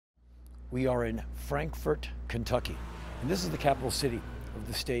We are in Frankfort, Kentucky, and this is the capital city of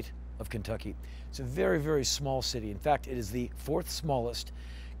the state of Kentucky. It's a very, very small city. In fact, it is the fourth smallest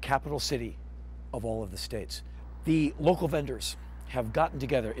capital city of all of the states. The local vendors have gotten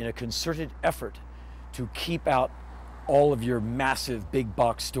together in a concerted effort to keep out all of your massive big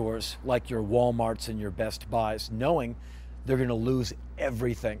box stores like your Walmarts and your Best Buys, knowing they're going to lose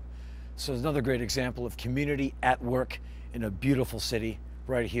everything. So it's another great example of community at work in a beautiful city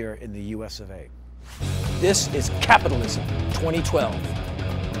right here in the US of A. This is Capitalism 2012.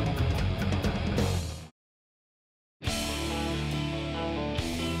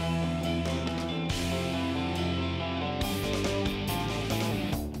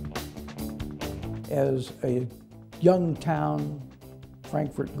 As a young town,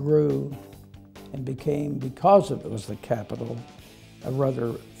 Frankfort grew and became, because it was the capital, a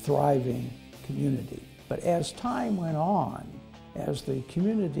rather thriving community. But as time went on, as the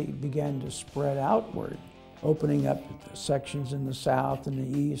community began to spread outward, opening up sections in the south and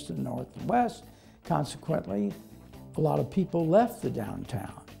the east and north and west, consequently, a lot of people left the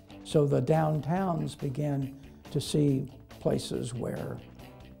downtown. So the downtowns began to see places where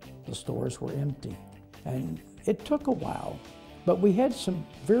the stores were empty. And it took a while, but we had some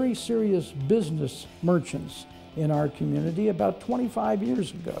very serious business merchants in our community about 25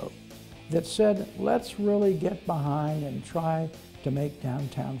 years ago that said, let's really get behind and try to make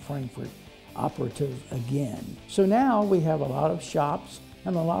downtown Frankfort operative again. So now we have a lot of shops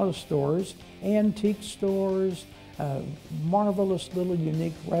and a lot of stores, antique stores, marvelous little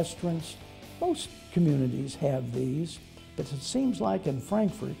unique restaurants. Most communities have these, but it seems like in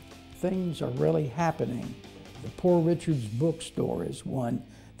Frankfort, things are really happening. The Poor Richard's bookstore is one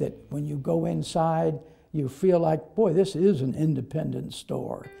that when you go inside, you feel like, boy, this is an independent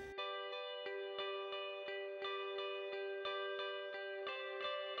store.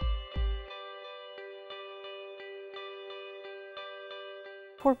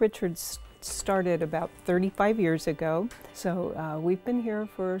 Poor Richard's started about 35 years ago, so we've been here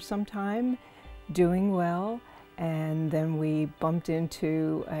for some time, doing well. And then we bumped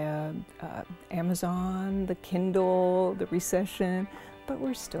into Amazon, the Kindle, the recession, but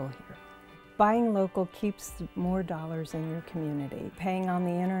we're still here. Buying local keeps more dollars in your community. Paying on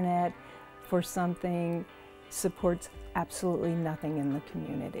the internet for something supports absolutely nothing in the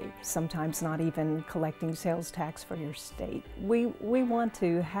community. Sometimes not even collecting sales tax for your state. We want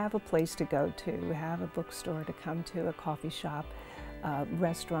to have a place to go to, have a bookstore to come to, a coffee shop,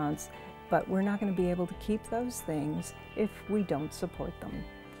 restaurants. But we're not going to be able to keep those things if we don't support them.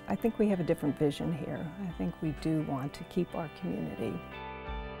 I think we have a different vision here. I think we do want to keep our community.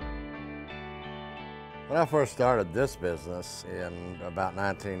 When I first started this business in about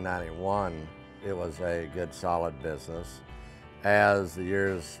 1991, it was a good, solid business. As the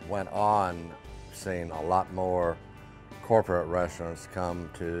years went on, I've seen a lot more corporate restaurants come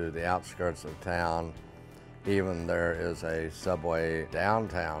to the outskirts of town. Even there is a Subway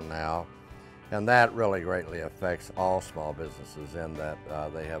downtown now. And that really greatly affects all small businesses in that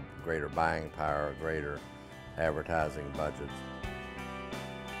they have greater buying power, greater advertising budgets.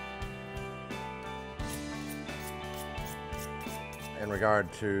 In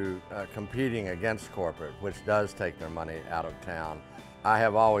regard to competing against corporate, which does take their money out of town, I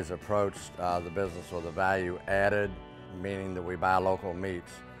have always approached the business with a value added, meaning that we buy local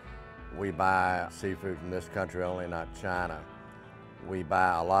meats. We buy seafood from this country only, not China. We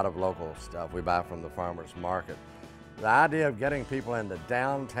buy a lot of local stuff. We buy from the farmer's market. The idea of getting people into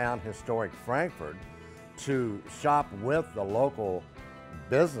downtown historic Frankfort to shop with the local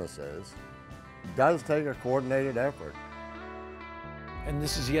businesses does take a coordinated effort. And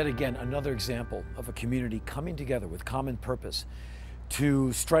this is yet again another example of a community coming together with common purpose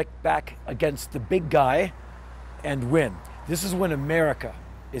to strike back against the big guy and win. This is when America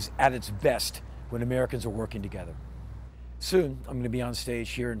is at its best, when Americans are working together. Soon, I'm going to be on stage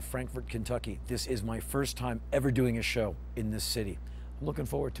here in Frankfort, Kentucky. This is my first time ever doing a show in this city. I'm looking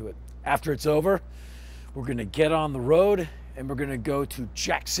forward to it. After it's over, we're going to get on the road and we're going to go to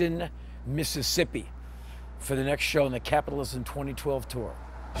Jackson, Mississippi for the next show in the Capitalism 2012 tour.